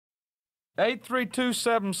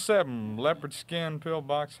83277, leopard skin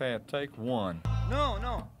pillbox hat, take one. No,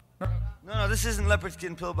 this isn't leopard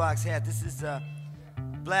skin pillbox hat. This is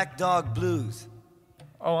Black Dog Blues.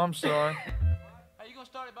 Oh, I'm sorry. Hey, you gonna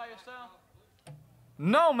start it by yourself?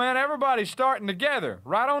 No, man, everybody's starting together,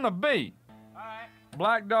 right on the beat. All right.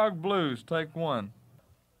 Black Dog Blues, take one.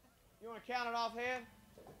 You want to count it offhand?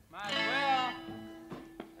 Might as well.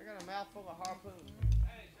 I got a mouthful of harpoons.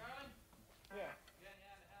 Hey, Charlie. Yeah.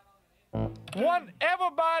 One,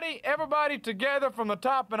 everybody together from the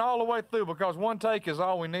top and all the way through, because one take is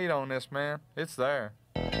all we need on this, man. It's there.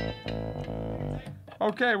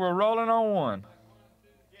 Okay, we're rolling on one.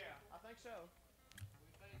 Yeah, I think so.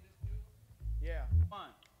 Yeah. 1,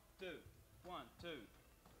 2, 1,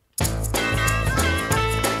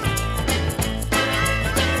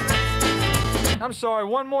 2. I'm sorry,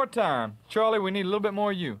 one more time. Charlie, we need a little bit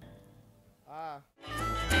more of you.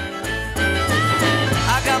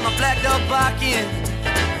 I got my black dog barking,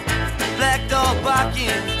 black dog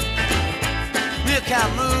barking, milk cow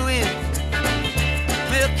mooing,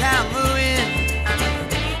 milk cow mooing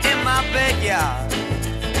in my backyard.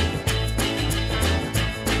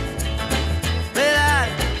 Well, I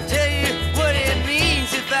tell you what it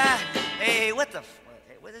means if I, hey, what the,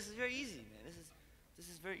 hey, well, this is very easy, man. This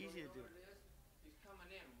is very easy to do. He's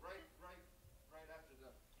coming in right after the.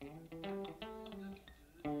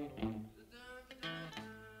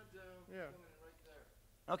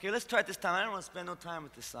 Yeah. Okay, let's try it this time. I don't want to spend no time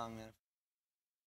with this song, man.